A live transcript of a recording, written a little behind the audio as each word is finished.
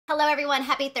Hello everyone,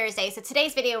 happy Thursday. So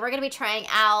today's video, we're gonna be trying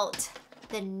out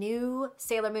the new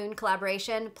Sailor Moon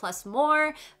collaboration plus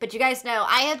more. But you guys know,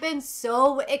 I have been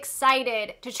so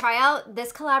excited to try out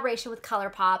this collaboration with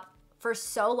Colourpop for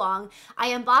so long. I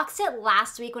unboxed it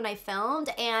last week when I filmed,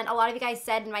 and a lot of you guys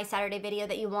said in my Saturday video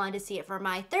that you wanted to see it for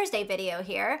my Thursday video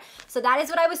here. So that is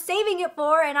what I was saving it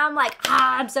for, and I'm like,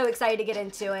 I'm so excited to get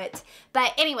into it.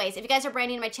 But anyways, if you guys are brand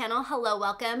new to my channel, hello,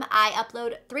 welcome. I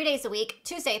upload 3 days a week,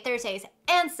 Tuesday, Thursdays,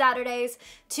 and Saturdays.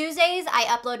 Tuesdays, I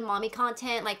upload mommy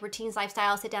content, like routines,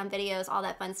 lifestyle, sit-down videos, all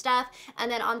that fun stuff.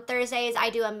 And then on Thursdays,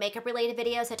 I do a makeup-related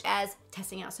video, such as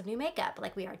testing out some new makeup,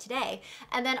 like we are today.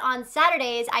 And then on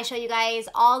Saturdays, I show you guys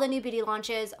all the new beauty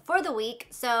launches for the week.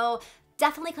 So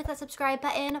definitely click that subscribe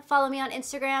button. Follow me on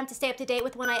Instagram to stay up to date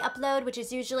with when I upload, which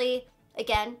is usually,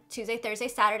 again, Tuesday, Thursday,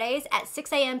 Saturdays at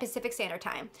 6 a.m. Pacific Standard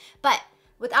Time. But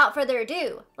without further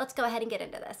ado, let's go ahead and get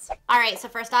into this. All right, so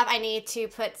first off, I need to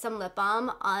put some lip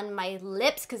balm on my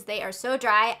lips because they are so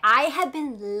dry. I have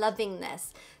been loving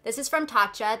this. This is from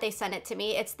Tatcha. They sent it to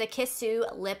me. It's the Kissu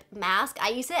lip mask. I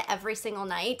use it every single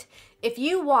night. If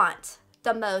you want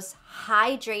the most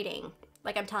hydrating,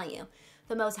 like I'm telling you,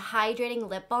 the most hydrating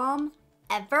lip balm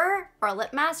ever, or a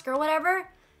lip mask or whatever,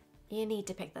 you need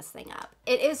to pick this thing up.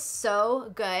 It is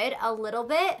so good. A little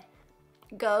bit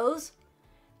goes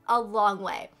a long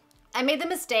way. I made the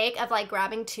mistake of like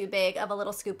grabbing too big of a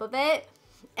little scoop of it,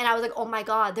 and I was like, oh my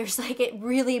god, there's like, it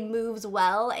really moves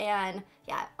well, and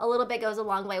yeah, a little bit goes a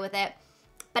long way with it.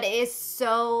 But it is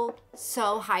so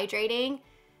hydrating.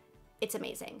 It's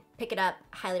amazing. Pick it up,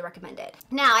 highly recommend it.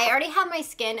 Now, I already have my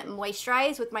skin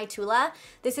moisturized with my Tula.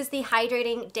 This is the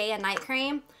Hydrating Day and Night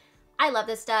Cream. I love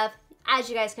this stuff. As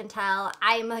you guys can tell,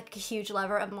 I'm like a huge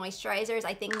lover of moisturizers.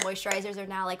 I think moisturizers are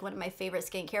now like one of my favorite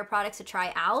skincare products to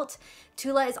try out.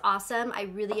 Tula is awesome. I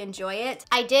really enjoy it.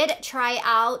 I did try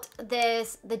out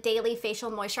the Daily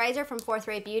Facial Moisturizer from Fourth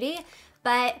Ray Beauty,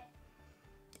 but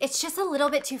it's just a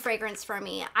little bit too fragrance for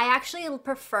me. I actually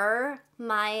prefer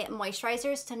my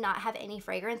moisturizers to not have any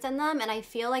fragrance in them, and I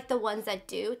feel like the ones that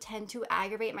do tend to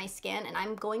aggravate my skin, and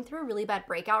I'm going through a really bad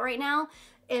breakout right now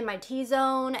in my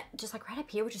T-zone, just like right up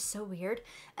here, which is so weird,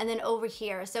 and then over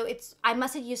here. So I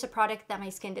must have used a product that my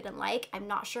skin didn't like. I'm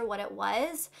not sure what it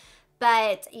was,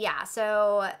 but yeah,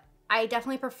 so I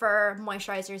definitely prefer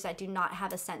moisturizers that do not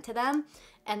have a scent to them,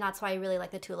 and that's why I really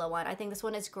like the Tula one. I think this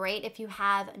one is great if you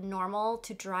have normal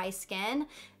to dry skin.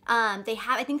 I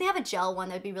think they have a gel one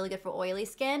that would be really good for oily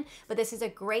skin, but this is a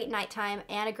great nighttime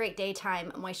and a great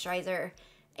daytime moisturizer,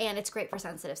 and it's great for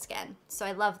sensitive skin. So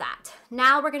I love that.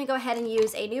 Now we're gonna go ahead and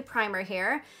use a new primer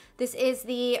here. This is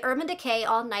the Urban Decay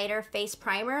All Nighter Face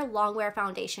Primer Longwear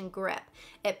Foundation Grip.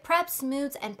 It preps,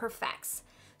 smooths, and perfects.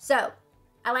 So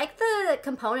I like the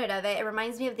component of it. It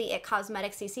reminds me of the It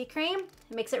Cosmetics CC cream.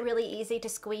 It makes it really easy to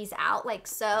squeeze out like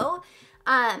so.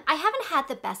 I haven't had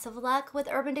the best of luck with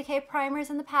Urban Decay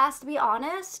primers in the past, to be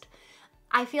honest.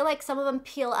 I feel like some of them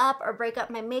peel up or break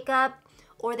up my makeup,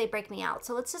 or they break me out.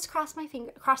 So let's just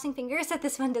crossing fingers that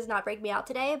this one does not break me out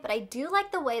today. But I do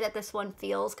like the way that this one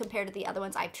feels compared to the other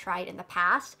ones I've tried in the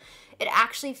past. It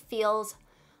actually feels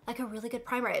like a really good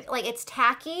primer. Like, it's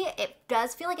tacky. It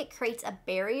does feel like it creates a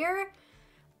barrier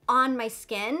on my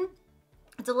skin.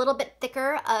 It's a little bit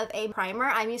thicker of a primer.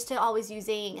 I'm used to always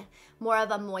using more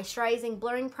of a moisturizing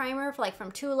blurring primer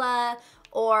from Tula,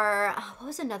 or what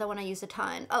was another one I used a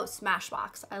ton? Oh,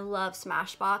 Smashbox. I love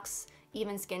Smashbox.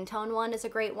 Even Skin Tone one is a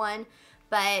great one.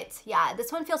 But yeah,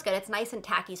 this one feels good. It's nice and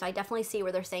tacky, so I definitely see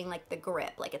where they're saying like the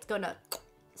grip, like it's gonna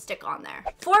stick on there.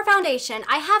 For foundation,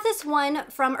 I have this one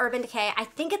from Urban Decay. I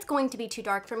think it's going to be too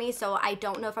dark for me, so I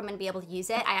don't know if I'm gonna be able to use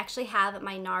it. I actually have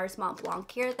my NARS Mont Blanc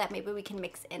here that maybe we can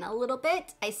mix in a little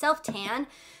bit. I self-tan,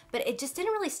 but it just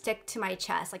didn't really stick to my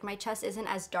chest. Like, my chest isn't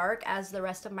as dark as the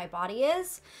rest of my body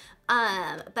is.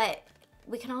 But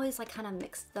we can always like kind of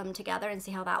mix them together and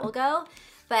see how that will go.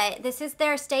 But this is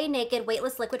their Stay Naked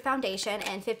Weightless Liquid Foundation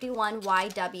in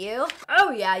 51YW.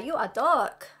 Oh yeah, you are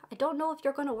dark. I don't know if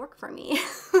you're gonna work for me.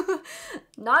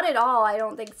 Not at all, I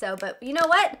don't think so. But you know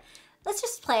what? Let's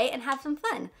just play and have some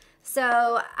fun.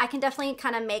 So I can definitely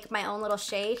kind of make my own little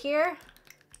shade here.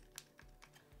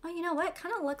 Oh, you know what?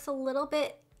 Kind of looks a little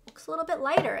bit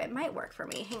lighter. It might work for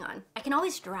me. Hang on. I can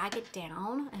always drag it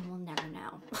down and we'll never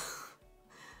know.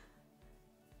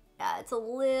 Yeah, it's a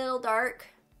little dark,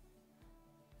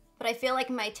 but I feel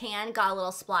like my tan got a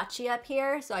little splotchy up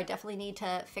here, so I definitely need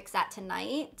to fix that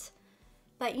tonight.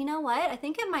 But you know what? I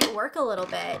think it might work a little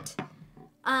bit.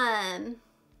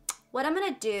 What I'm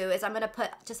gonna do is I'm gonna put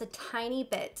just a tiny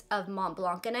bit of Mont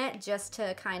Blanc in it just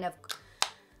to kind of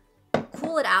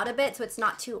cool it out a bit so it's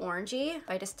not too orangey.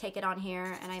 I just take it on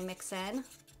here and I mix in.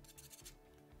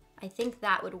 I think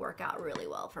that would work out really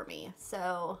well for me.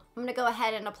 So I'm gonna go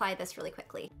ahead and apply this really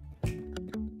quickly.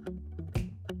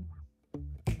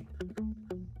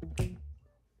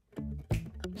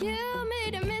 You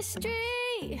made a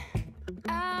mystery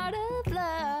out of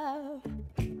love.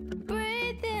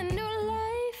 Breathe in new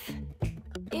life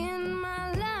in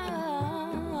my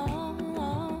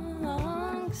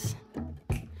lungs.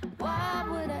 Why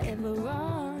would I ever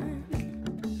run?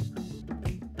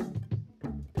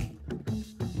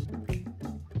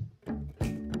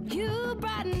 You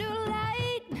brought new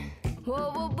light. Whoa,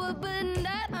 whoa, whoa, but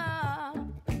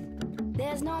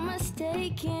there's no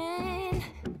mistaking.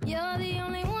 You're the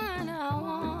only one I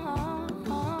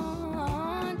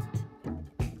want.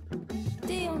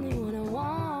 The only one I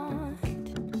want.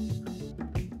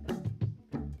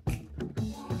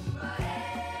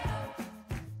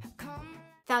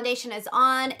 Foundation is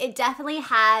on. It definitely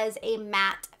has a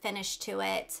matte finish to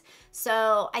it.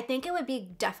 So I think it would be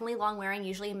definitely long wearing.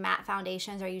 Usually matte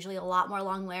foundations are usually a lot more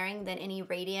long wearing than any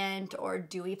radiant or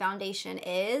dewy foundation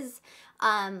is.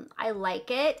 I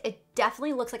like it. It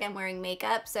definitely looks like I'm wearing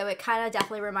makeup, so it kind of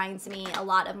definitely reminds me a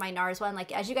lot of my NARS one.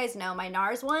 Like, as you guys know, my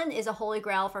NARS one is a holy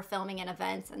grail for filming and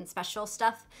events and special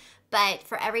stuff, but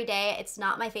for everyday, it's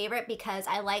not my favorite because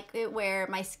I like it where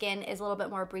my skin is a little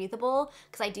bit more breathable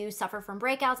because I do suffer from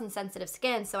breakouts and sensitive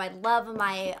skin. So I love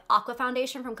my Aqua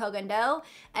foundation from Kogan Do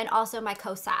and also my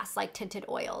Kosas, like tinted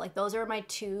oil. Like, those are my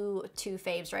two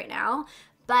faves right now.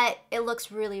 But it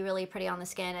looks really, really pretty on the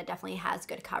skin. It definitely has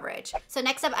good coverage. So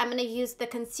next up, I'm gonna use the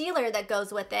concealer that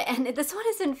goes with it. And this one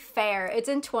is in Fair. It's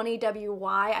in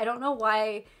 20WY. I don't know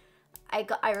why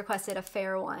I requested a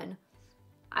Fair one.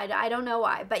 I don't know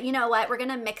why, but you know what? We're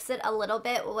gonna mix it a little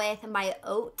bit with my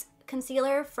Oat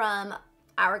concealer from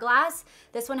Hourglass.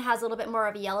 This one has a little bit more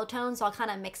of a yellow tone, so I'll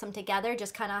kind of mix them together,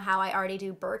 just kind of how I already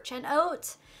do Birch and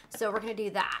Oat. So we're gonna do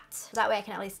that. That way I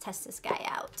can at least test this guy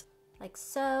out. Like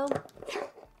so.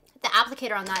 The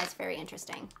applicator on that is very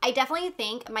interesting. I definitely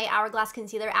think my Hourglass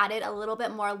concealer added a little bit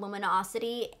more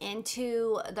luminosity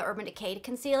into the Urban Decay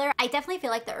concealer. I definitely feel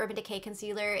like the Urban Decay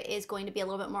concealer is going to be a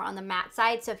little bit more on the matte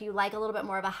side. So if you like a little bit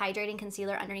more of a hydrating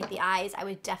concealer underneath the eyes, I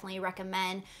would definitely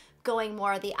recommend going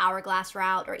more of the Hourglass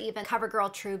route, or even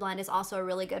CoverGirl True Blend is also a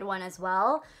really good one as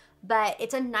well. But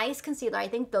it's a nice concealer. I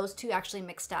think those two actually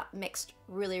mixed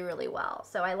really, really well.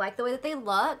 So I like the way that they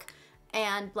look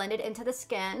and blended into the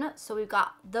skin. So we've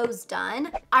got those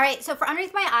done. All right, so for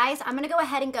underneath my eyes, I'm gonna go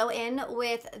ahead and go in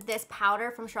with this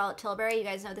powder from Charlotte Tilbury. You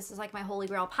guys know this is like my holy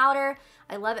grail powder.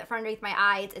 I love it for underneath my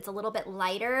eyes. It's a little bit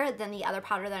lighter than the other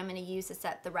powder that I'm gonna use to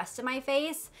set the rest of my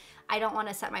face. I don't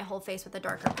wanna set my whole face with a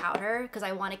darker powder because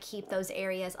I wanna keep those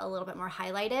areas a little bit more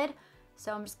highlighted.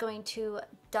 So I'm just going to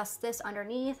dust this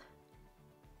underneath.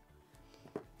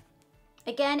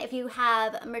 Again, if you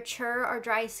have mature or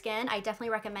dry skin, I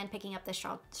definitely recommend picking up the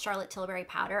Charlotte Tilbury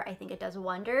powder. I think it does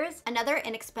wonders. Another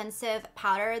inexpensive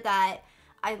powder that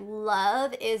I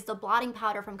love is the blotting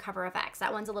powder from CoverFX.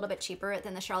 That one's a little bit cheaper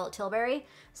than the Charlotte Tilbury.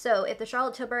 So if the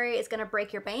Charlotte Tilbury is gonna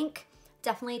break your bank,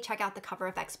 definitely check out the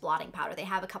CoverFX blotting powder. They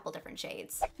have a couple different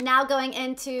shades. Now going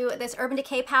into this Urban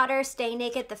Decay powder, Stay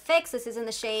Naked The Fix. This is in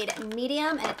the shade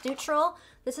medium and it's neutral.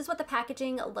 This is what the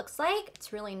packaging looks like.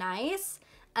 It's really nice.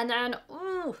 And then,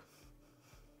 ooh,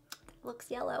 it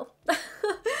looks yellow.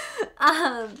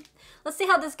 Let's see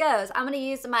how this goes. I'm gonna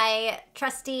use my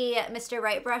trusty Mr.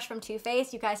 Right brush from Too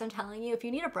Faced. You guys, I'm telling you, if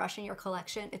you need a brush in your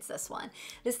collection, it's this one.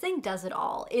 This thing does it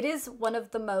all. It is one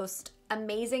of the most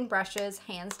amazing brushes,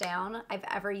 hands down, I've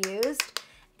ever used.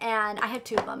 And I have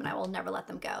two of them and I will never let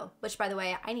them go. Which, by the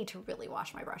way, I need to really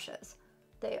wash my brushes.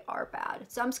 They are bad.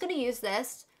 So I'm just gonna use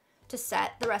this to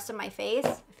set the rest of my face.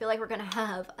 I feel like we're gonna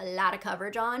have a lot of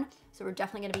coverage on, so we're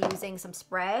definitely gonna be using some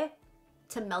spray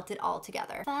to melt it all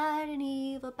together. Fighting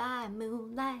evil by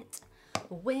moonlight,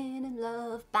 winning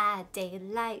love by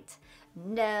daylight,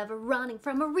 never running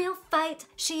from a real fight.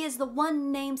 She is the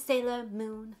one named Sailor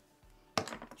Moon.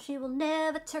 She will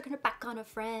never turn her back on her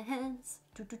friends.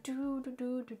 Do, do, do, do,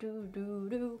 do, do, do, do,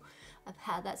 do. I've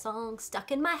had that song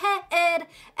stuck in my head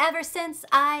ever since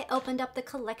I opened up the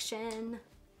collection.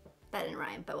 That didn't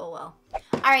rhyme, but well.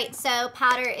 All right, so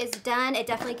powder is done. It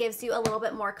definitely gives you a little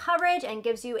bit more coverage and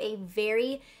gives you a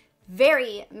very,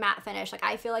 very matte finish. Like,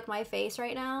 I feel like my face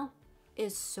right now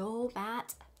is so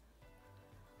matte.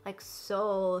 Like,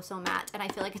 so matte. And I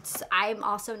feel like I'm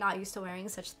also not used to wearing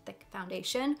such thick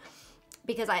foundation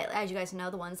because as you guys know,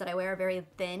 the ones that I wear are very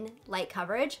thin, light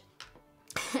coverage.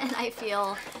 And I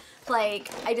feel like,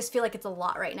 I just feel like it's a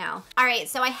lot right now. All right,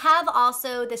 so I have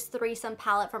also this threesome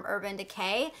palette from Urban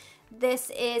Decay.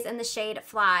 This is in the shade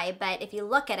Fly, but if you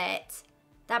look at it,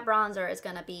 that bronzer is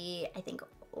gonna be, I think,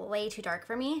 way too dark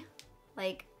for me.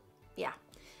 Like, yeah.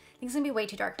 I think it's gonna be way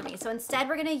too dark for me. So instead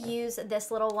we're gonna use this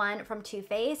little one from Too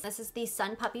Faced. This is the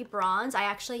Sun Puppy Bronze. I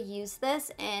actually used this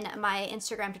in my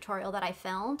Instagram tutorial that I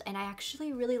filmed and I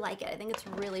actually really like it. I think it's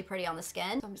really pretty on the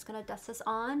skin. So I'm just gonna dust this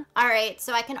on. All right,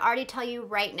 so I can already tell you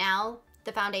right now,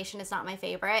 the foundation is not my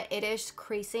favorite. It is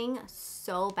creasing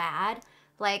so bad.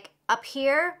 Like up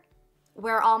here,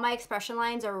 where all my expression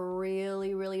lines are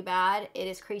really, really bad, it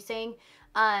is creasing.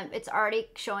 It's already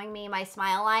showing me my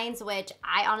smile lines, which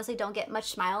I honestly don't get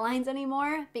much smile lines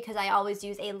anymore because I always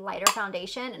use a lighter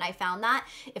foundation. And I found that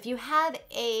if you have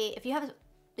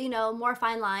you know, more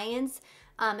fine lines,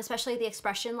 especially the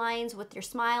expression lines with your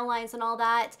smile lines and all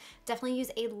that, definitely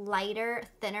use a lighter,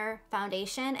 thinner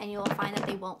foundation and you'll find that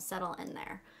they won't settle in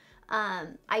there.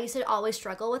 I used to always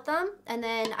struggle with them, and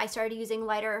then I started using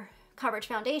lighter coverage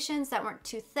foundations that weren't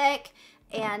too thick,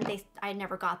 and I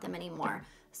never got them anymore.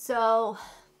 So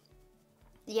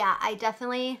yeah, I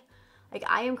definitely, like,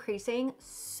 I am creasing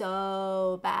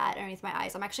so bad underneath my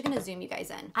eyes. I'm actually gonna zoom you guys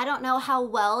in. I don't know how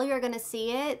well you're gonna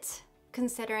see it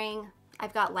considering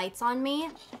I've got lights on me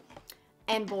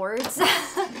and boards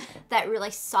that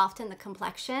really soften the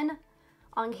complexion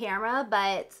on camera,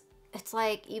 but it's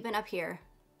like even up here,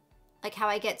 like how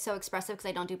I get so expressive because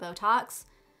I don't do Botox.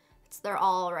 They're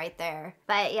all right there.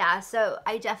 But yeah, so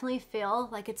I definitely feel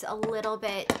like it's a little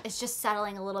bit, it's just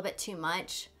settling a little bit too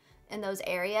much in those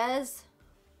areas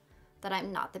that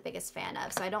I'm not the biggest fan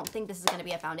of. So I don't think this is gonna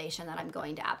be a foundation that I'm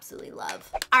going to absolutely love.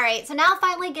 All right, so now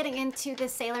finally getting into the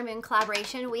Sailor Moon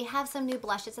collaboration, we have some new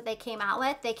blushes that they came out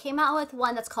with. They came out with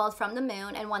one that's called From the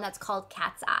Moon and one that's called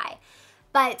Cat's Eye.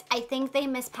 But I think they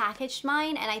mispackaged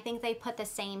mine and I think they put the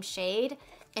same shade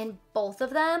in both of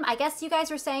them. I guess you guys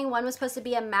were saying one was supposed to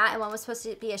be a matte and one was supposed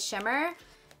to be a shimmer,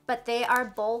 but they are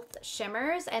both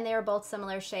shimmers and they are both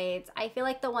similar shades. I feel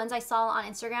like the ones I saw on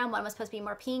Instagram, one was supposed to be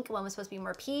more pink, one was supposed to be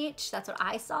more peach. That's what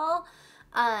I saw.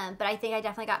 But I think I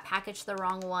definitely got packaged the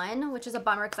wrong one, which is a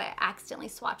bummer because I accidentally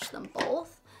swatched them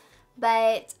both.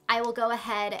 But I will go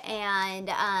ahead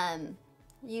and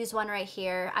use one right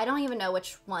here. I don't even know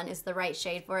which one is the right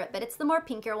shade for it, but it's the more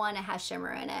pinker one. It has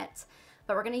shimmer in it.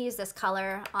 But we're gonna use this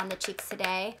color on the cheeks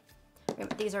today.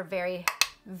 These are very,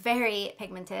 very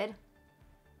pigmented.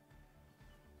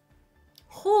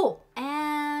 Whew.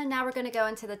 And now we're gonna go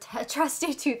into the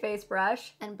trusty Too Faced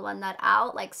brush and blend that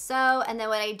out like so. And then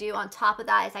what I do on top of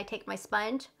that is I take my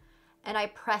sponge and I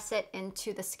press it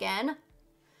into the skin.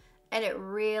 And it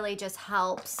really just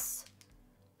helps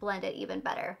blend it even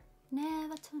better.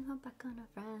 Never turn her back on her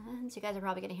friends. You guys are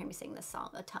probably gonna hear me sing this song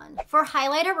a ton. For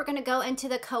highlighter, we're gonna go into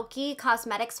the Koki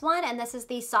Cosmetics one, and this is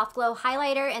the Soft Glow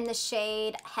highlighter in the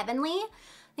shade Heavenly. I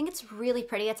think it's really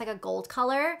pretty. It's like a gold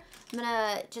color. I'm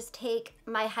gonna just take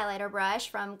my highlighter brush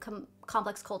from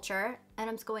Complex Culture, and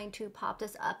I'm just going to pop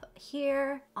this up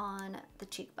here on the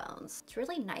cheekbones. It's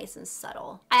really nice and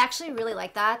subtle. I actually really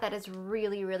like that. That is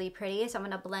really, really pretty. So I'm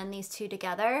gonna blend these two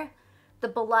together. The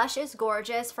blush is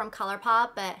gorgeous from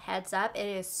Colourpop, but heads up, it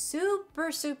is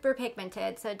super, super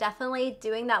pigmented. So definitely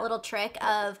doing that little trick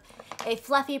of a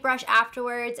fluffy brush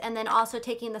afterwards and then also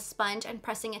taking the sponge and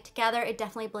pressing it together, it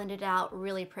definitely blended out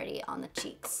really pretty on the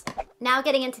cheeks. Now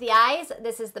getting into the eyes,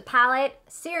 this is the palette.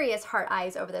 Serious heart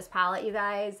eyes over this palette, you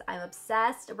guys. I'm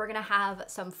obsessed. We're gonna have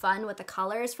some fun with the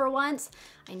colors for once.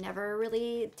 I never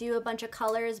really do a bunch of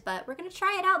colors, but we're gonna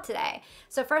try it out today.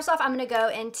 So first off, I'm gonna go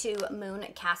into Moon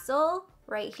Castle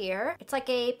right here. It's like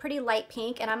a pretty light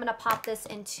pink, and I'm gonna pop this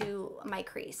into my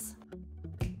crease.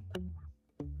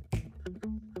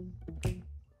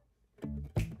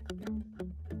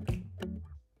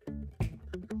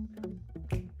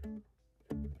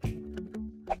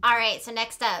 All right, so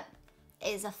next up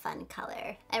is a fun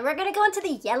color. And we're gonna go into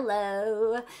the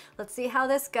yellow. Let's see how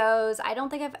this goes. I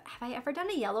don't think have I ever done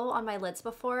a yellow on my lids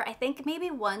before? I think maybe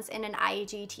once in an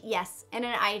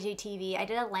IGTV. I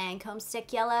did a Lancome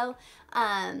stick yellow.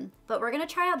 But we're gonna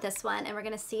try out this one and we're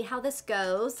gonna see how this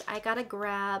goes. I gotta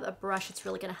grab a brush that's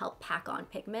really gonna help pack on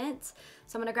pigment.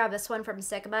 So I'm gonna grab this one from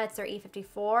Sigma, it's their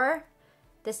E54.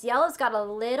 This yellow's got a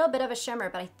little bit of a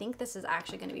shimmer, but I think this is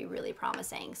actually gonna be really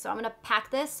promising. So I'm gonna pack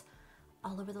this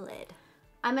all over the lid.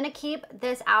 I'm gonna keep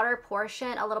this outer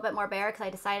portion a little bit more bare because I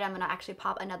decided I'm gonna actually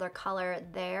pop another color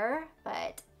there,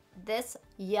 but this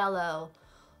yellow,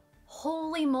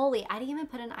 holy moly, I didn't even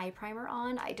put an eye primer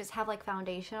on. I just have like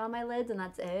foundation on my lids and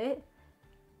that's it.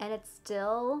 And it's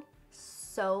still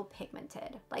so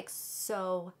pigmented, like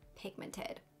so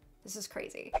pigmented. This is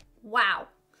crazy. Wow.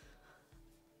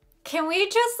 Can we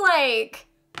just like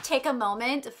take a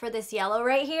moment for this yellow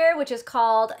right here, which is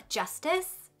called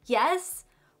Justice? Yes.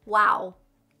 Wow.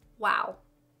 Wow.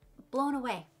 Blown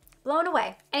away. Blown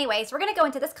away. Anyways, we're gonna go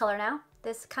into this color now.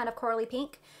 this kind of corally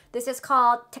pink. This is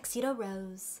called Tuxedo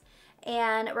Rose.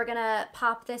 And we're gonna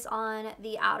pop this on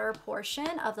the outer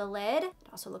portion of the lid. It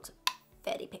also looks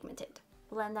very pigmented.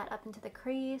 Blend that up into the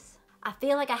crease. I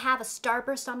feel like I have a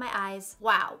starburst on my eyes.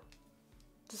 Wow.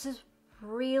 This is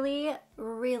really,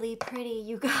 really pretty,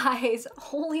 you guys.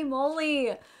 Holy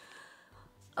moly.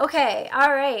 Okay,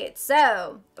 all right,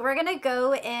 so we're gonna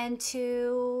go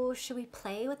into, should we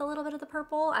play with a little bit of the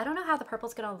purple? I don't know how the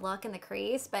purple's gonna look in the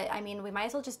crease, but I mean, we might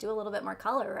as well just do a little bit more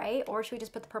color, right? Or should we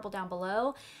just put the purple down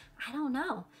below? I don't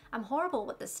know. I'm horrible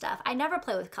with this stuff. I never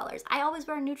play with colors. I always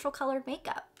wear neutral colored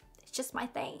makeup. It's just my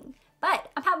thing.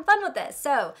 But I'm having fun with this,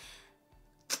 so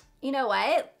you know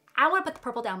what? I wanna put the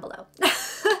purple down below.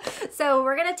 So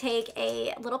we're gonna take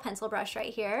a little pencil brush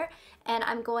right here, and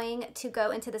I'm going to go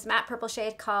into this matte purple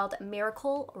shade called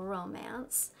Miracle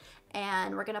Romance,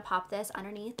 and we're gonna pop this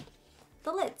underneath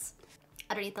the lids.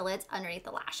 Underneath the lids, underneath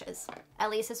the lashes.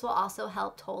 At least this will also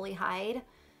help totally hide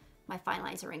my fine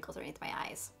lines and wrinkles underneath my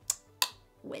eyes.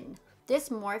 Win. This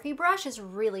Morphe brush is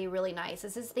really, really nice.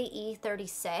 This is the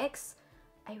E36.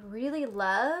 I really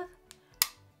love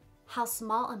how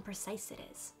small and precise it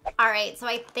is. All right, so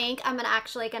I think I'm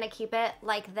actually gonna keep it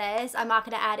like this. I'm not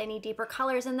gonna add any deeper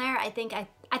colors in there. I think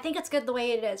it's good the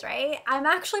way it is, right? I'm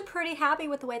actually pretty happy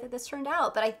with the way that this turned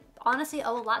out, but I honestly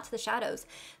owe a lot to the shadows.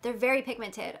 They're very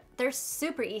pigmented. They're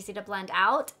super easy to blend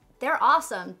out. They're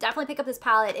awesome. Definitely pick up this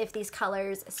palette if these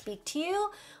colors speak to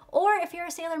you, or if you're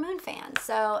a Sailor Moon fan.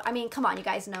 So, I mean, come on, you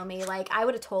guys know me. Like, I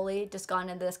would have totally just gone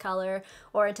into this color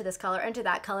or into this color, or into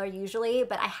that color usually,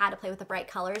 but I had to play with the bright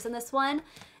colors in this one.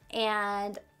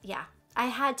 And yeah, I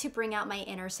had to bring out my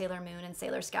inner Sailor Moon and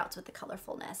Sailor Scouts with the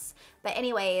colorfulness. But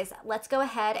anyways, let's go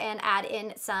ahead and add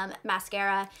in some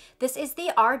mascara. This is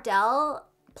the Ardell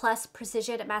Plus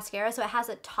Precision Mascara. So it has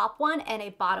a top one and a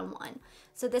bottom one.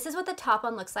 So this is what the top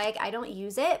one looks like. I don't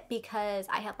use it because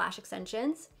I have lash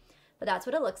extensions, but that's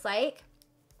what it looks like.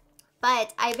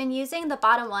 But I've been using the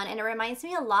bottom one, and it reminds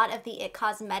me a lot of the IT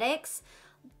Cosmetics,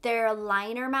 their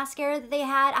liner mascara that they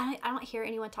had. I don't hear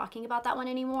anyone talking about that one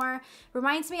anymore.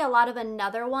 Reminds me a lot of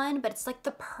another one, but it's like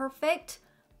the perfect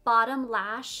bottom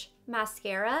lash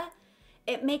mascara.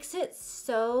 It makes it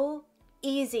so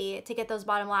easy to get those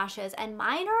bottom lashes, and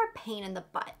mine are a pain in the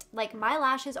butt. Like, my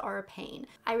lashes are a pain.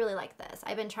 I really like this.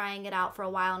 I've been trying it out for a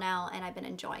while now, and I've been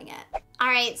enjoying it. All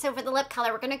right, so for the lip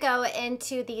color, we're gonna go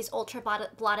into these ultra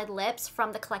blotted lips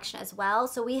from the collection as well.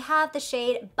 So we have the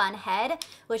shade Bunhead,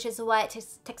 which is what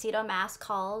Tuxedo Mask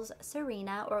calls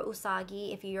Serena, or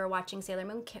Usagi if you're watching Sailor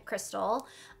Moon Crystal.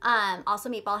 Also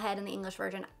Meatball Head in the English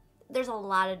version. There's a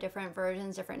lot of different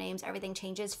versions, different names. Everything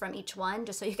changes from each one,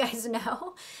 just so you guys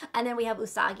know. And then we have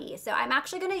Usagi. So I'm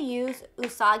actually gonna use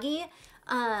Usagi.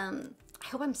 I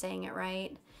hope I'm saying it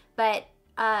right. But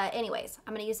anyways,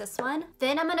 I'm gonna use this one.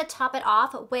 Then I'm gonna top it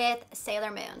off with Sailor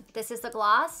Moon. This is the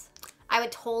gloss. I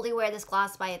would totally wear this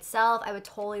gloss by itself. I would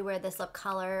totally wear this lip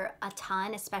color a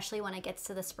ton, especially when it gets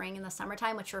to the spring and the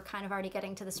summertime, which we're kind of already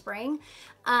getting to the spring.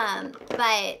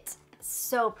 But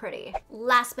so pretty.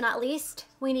 Last but not least,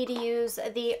 we need to use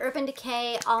the Urban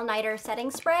Decay All Nighter Setting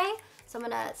Spray. So I'm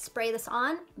gonna spray this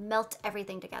on, melt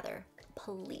everything together,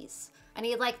 please. I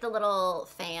need like the little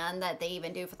fan that they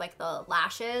even do for like the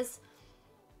lashes.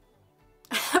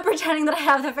 I'm pretending that I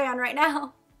have the fan right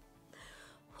now.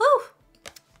 Whew.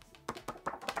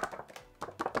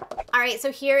 All right,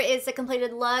 so here is the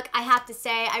completed look. I have to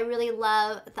say, I really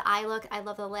love the eye look. I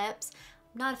love the lips.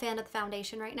 I'm not a fan of the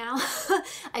foundation right now.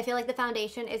 I feel like the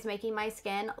foundation is making my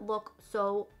skin look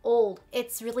so old.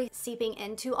 It's really seeping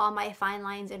into all my fine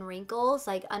lines and wrinkles,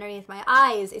 like underneath my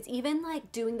eyes. It's even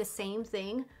like doing the same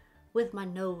thing with my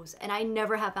nose, and I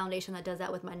never have foundation that does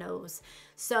that with my nose.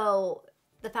 So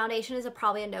the foundation is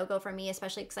probably a no-go for me,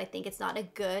 especially because I think it's not a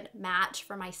good match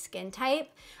for my skin type.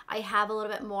 I have a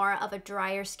little bit more of a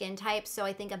drier skin type, so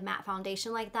I think a matte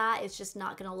foundation like that is just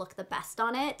not gonna look the best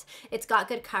on it. It's got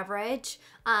good coverage.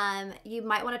 You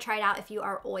might wanna try it out if you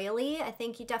are oily. I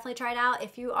think you definitely try it out.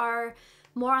 If you are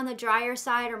more on the drier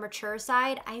side or mature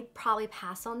side, I'd probably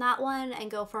pass on that one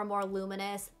and go for a more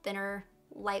luminous, thinner,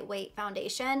 lightweight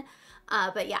foundation.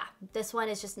 But yeah, this one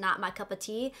is just not my cup of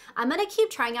tea. I'm gonna keep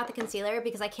trying out the concealer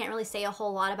because I can't really say a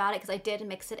whole lot about it because I did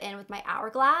mix it in with my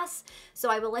Hourglass. So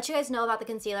I will let you guys know about the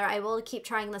concealer. I will keep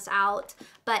trying this out,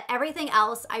 but everything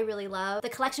else I really love. The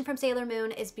collection from Sailor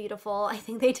Moon is beautiful. I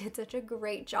think they did such a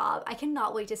great job. I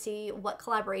cannot wait to see what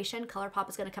collaboration Colourpop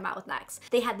is gonna come out with next.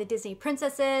 They had the Disney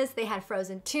princesses, they had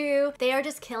Frozen 2. They are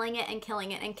just killing it and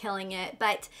killing it and killing it.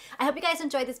 But I hope you guys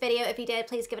enjoyed this video. If you did,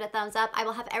 please give it a thumbs up. I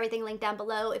will have everything linked down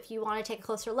below if you want to take a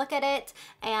closer look at it,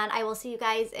 and I will see you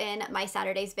guys in my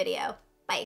Saturday's video.